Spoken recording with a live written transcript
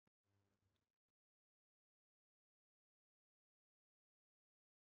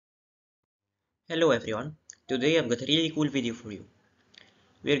Hello everyone, today I've got a really cool video for you.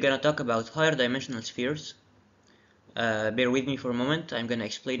 We're gonna talk about higher dimensional spheres. Bear with me for a moment, I'm gonna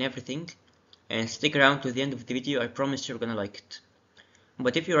explain everything, and stick around to the end of the video, I promise you're gonna like it.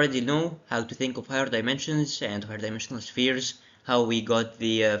 But if you already know how to think of higher dimensions and higher dimensional spheres, how we got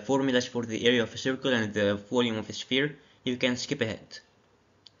the formulas for the area of a circle and the volume of a sphere, you can skip ahead.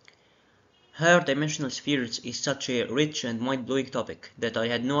 Higher dimensional spheres is such a rich and mind-blowing topic that I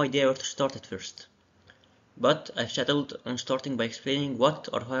had no idea where to start at first. But I've settled on starting by explaining what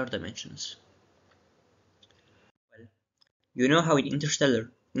are higher dimensions. Well, you know how in Interstellar,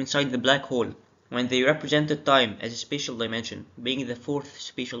 inside the black hole, when they represented time as a spatial dimension, being the fourth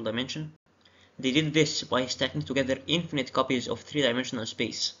spatial dimension, they did this by stacking together infinite copies of three-dimensional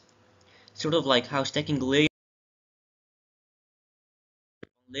space. Sort of like how stacking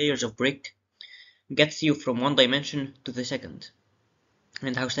layers of brick gets you from one dimension to the second,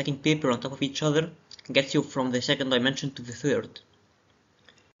 and how stacking paper on top of each other gets you from the second dimension to the third.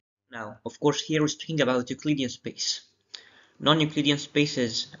 Now, of course, here we're speaking about Euclidean space. Non-Euclidean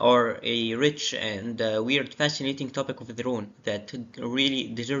spaces are a rich and weird, fascinating topic of their own that really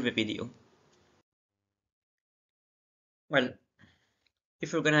deserve a video. Well,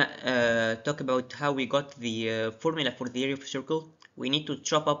 if we're gonna talk about how we got the formula for the area of a circle, we need to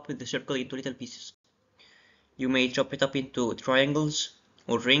chop up the circle into little pieces. You may chop it up into triangles,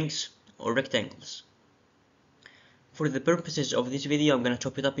 or rings, or rectangles. For the purposes of this video, I'm gonna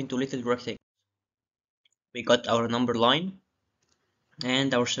chop it up into little rectangles. We got our number line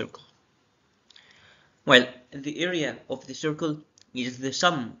and our circle. Well, the area of the circle is the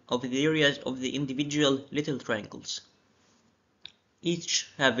sum of the areas of the individual little triangles. Each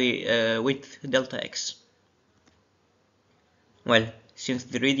have a width delta x. Well, since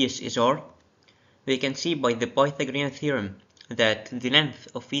the radius is r, we can see by the Pythagorean theorem that the length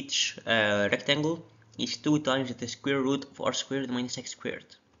of each rectangle is 2 times the square root of r squared minus x squared.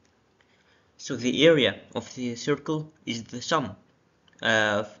 So the area of the circle is the sum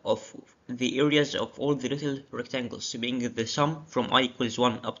of the areas of all the little rectangles, being the sum from I equals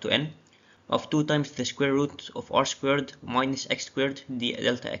 1 up to n of 2 times the square root of r squared minus x squared d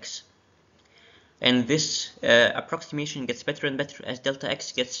delta x. And this approximation gets better and better as delta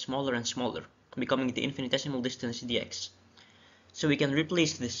x gets smaller and smaller, becoming the infinitesimal distance dx. So we can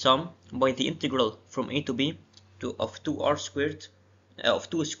replace this sum by the integral from a to b of 2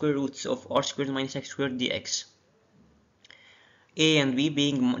 square roots of r squared minus x squared dx. A and b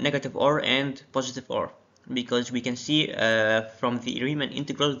being negative r and positive r, because we can see from the Riemann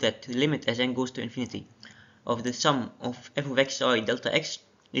integral that the limit as n goes to infinity of the sum of f of xi delta x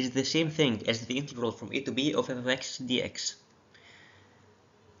is the same thing as the integral from a to b of f of x dx.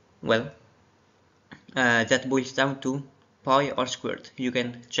 Well, that boils down to pi r squared. You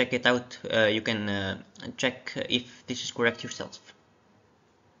can check it out, you can check if this is correct yourself.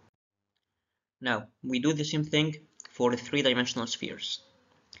 Now, we do the same thing for three-dimensional spheres.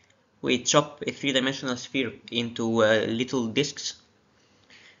 We chop a three-dimensional sphere into little disks,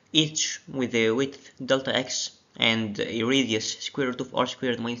 each with a width delta x and a radius square root of r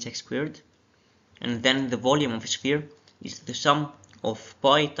squared minus x squared, and then the volume of a sphere is the sum of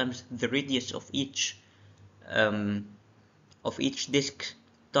pi times the radius of each disk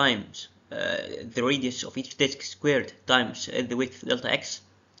times the radius of each disk squared times the width delta x,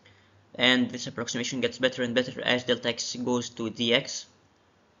 and this approximation gets better and better as delta x goes to dx.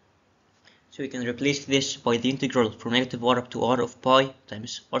 So we can replace this by the integral from negative r up to r of pi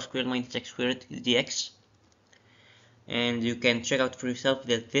times r squared minus x squared dx. And you can check out for yourself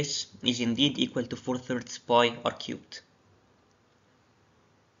that this is indeed equal to 4/3 pi r cubed.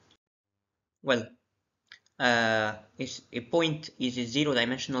 Well, a point is a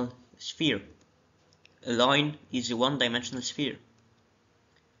zero-dimensional sphere. A line is a one-dimensional sphere.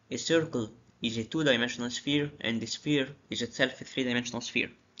 A circle is a two-dimensional sphere, and the sphere is itself a three-dimensional sphere.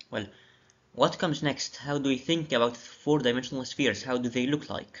 Well, what comes next? How do we think about four-dimensional spheres? How do they look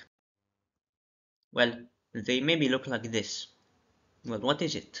like? Well, they maybe look like this. Well, what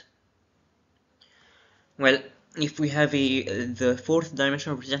is it? Well, if we have the fourth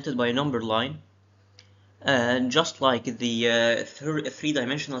dimension represented by a number line, just like the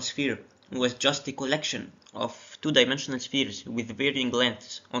three-dimensional sphere was just a collection of two-dimensional spheres with varying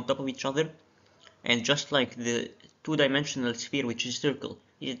lengths on top of each other, and just like the two-dimensional sphere, which is a circle,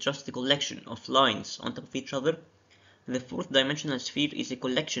 is just a collection of lines on top of each other, the fourth dimensional sphere is a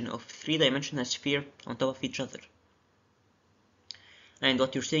collection of three-dimensional sphere on top of each other. And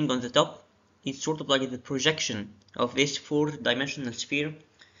what you're seeing on the top is sort of like the projection of this four-dimensional sphere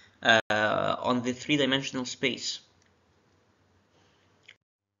on the three-dimensional space.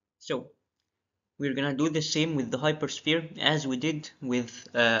 So we're gonna do the same with the hypersphere as we did with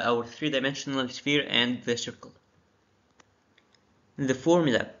our three-dimensional sphere and the circle. The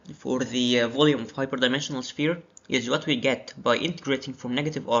formula for the volume of hyperdimensional sphere is what we get by integrating from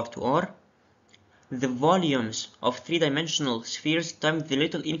negative r to r the volumes of three-dimensional spheres times the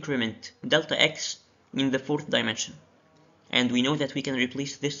little increment delta x in the fourth dimension. And we know that we can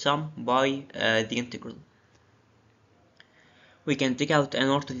replace this sum by the integral. We can take out an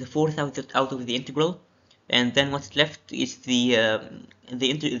r to the fourth out of the integral, and then what's left is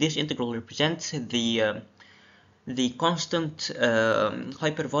this integral represents the constant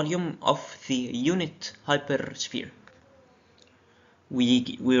hypervolume of the unit hypersphere.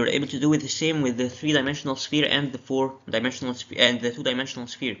 We were able to do the same with the three-dimensional sphere and the four-dimensional sphere and the two-dimensional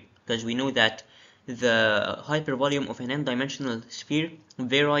sphere, because we know that the hypervolume of an n-dimensional sphere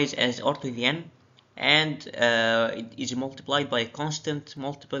varies as r to the n, and it is multiplied by a constant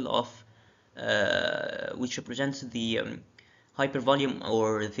multiple of which represents the hypervolume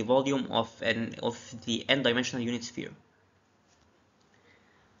or the volume of the n-dimensional unit sphere.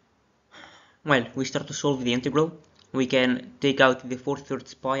 Well, we start to solve the integral. We can take out the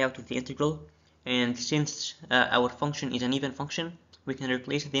 4/3 pi out of the integral, and since our function is an even function, we can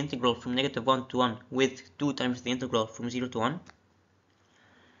replace the integral from -1 to 1 with 2 times the integral from 0 to 1.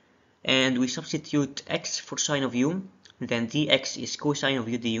 And we substitute x for sine of u, then dx is cosine of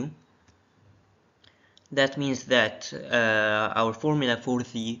u du. That means that our formula for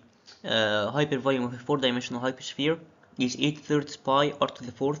the hypervolume of a four-dimensional hypersphere is 8/3 pi r to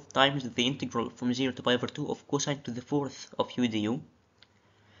the fourth times the integral from 0 to pi over 2 of cosine to the fourth of u du.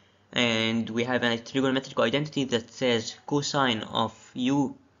 And we have a trigonometric identity that says cosine of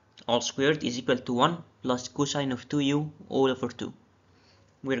u all squared is equal to 1 plus cosine of 2u all over 2.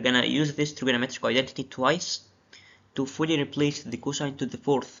 We're gonna use this trigonometric identity twice to fully replace the cosine to the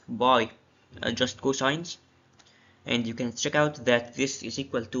fourth by just cosines, and you can check out that this is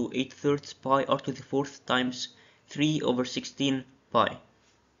equal to 8/3 pi r to the fourth times 3/16 pi,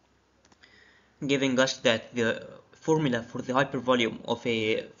 giving us that the formula for the hypervolume of a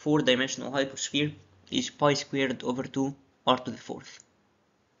four-dimensional hypersphere is pi squared over 2 r to the fourth.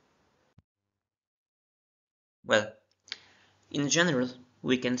 Well, in general,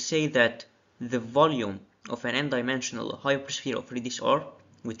 we can say that the volume of an n-dimensional hypersphere of radius r,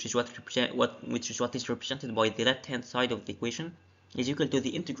 which is what is represented by the left-hand side of the equation, is equal to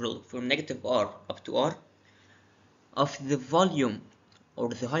the integral from -r up to r of the volume or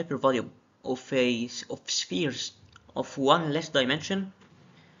the hypervolume of spheres of one less dimension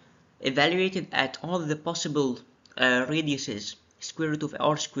evaluated at all the possible radiuses square root of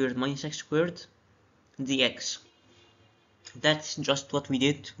r squared minus x squared dx. That's just what we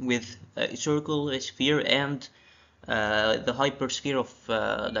did with a circle, a sphere, and the hypersphere of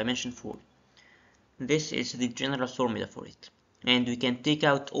dimension 4. This is the general formula for it, and we can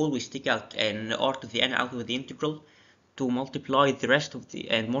always take out an r to the n out of the integral to multiply the rest of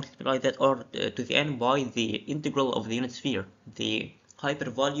multiply that r to the n by the integral of the unit sphere, the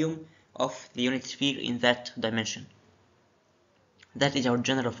hypervolume of the unit sphere in that dimension. That is our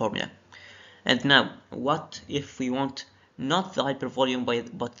general formula. And now, what if we want not the hypervolume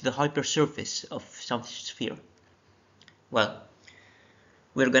but the hypersurface of some sphere? Well,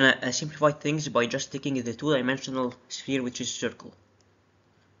 we're gonna simplify things by just taking the two-dimensional sphere, which is circle,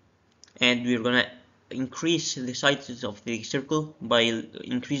 and we're gonna increase the sizes of the circle by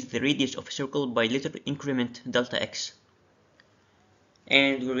increase the radius of a circle by little increment delta x.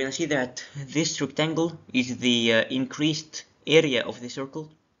 And we're gonna see that this rectangle is the increased area of the circle.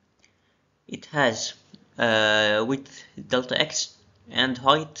 It has width delta x and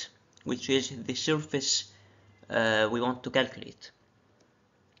height, which is the surface we want to calculate.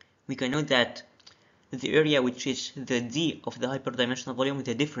 We can note that the area, which is the d of the hyperdimensional volume,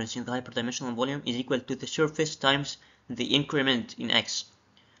 the difference in the hyperdimensional volume, is equal to the surface times the increment in x,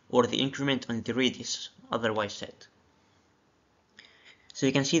 or the increment on the radius, otherwise said. So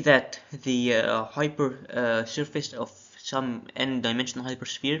you can see that the surface of some n-dimensional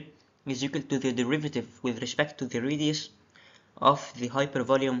hypersphere is equal to the derivative with respect to the radius of the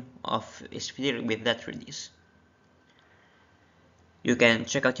hypervolume of a sphere with that radius. You can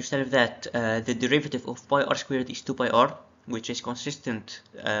check out yourself that the derivative of pi r squared is 2 pi r, which is consistent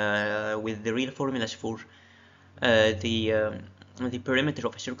with the real formulas for the perimeter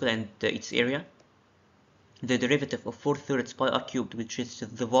of a circle and its area. The derivative of 4/3 pi r cubed, which is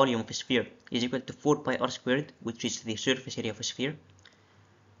the volume of a sphere, is equal to 4 pi r squared, which is the surface area of a sphere.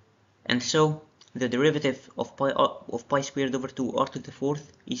 And so the derivative of pi squared over 2 r to the fourth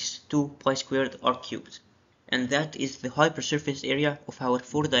is 2 pi squared r cubed. And that is the hypersurface area of our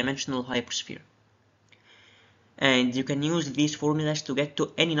four-dimensional hypersphere. And you can use these formulas to get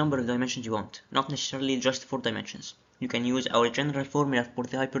to any number of dimensions you want, not necessarily just 4 dimensions. You can use our general formula for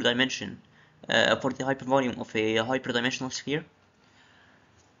the hyperdimension, for the hypervolume of a hyperdimensional sphere,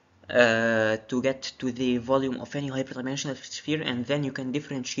 to get to the volume of any hyperdimensional sphere, and then you can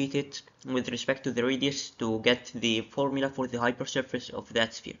differentiate it with respect to the radius to get the formula for the hypersurface of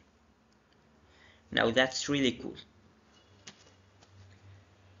that sphere. Now that's really cool.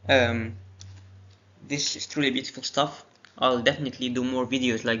 This is truly beautiful stuff. I'll definitely do more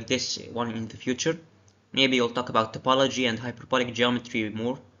videos like this one in the future. Maybe I'll talk about topology and hyperbolic geometry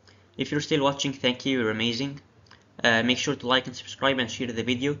more. If you're still watching, thank you, you're amazing. Make sure to like and subscribe and share the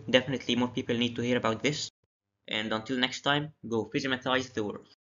video. Definitely more people need to hear about this. And until next time, go physimathize the world.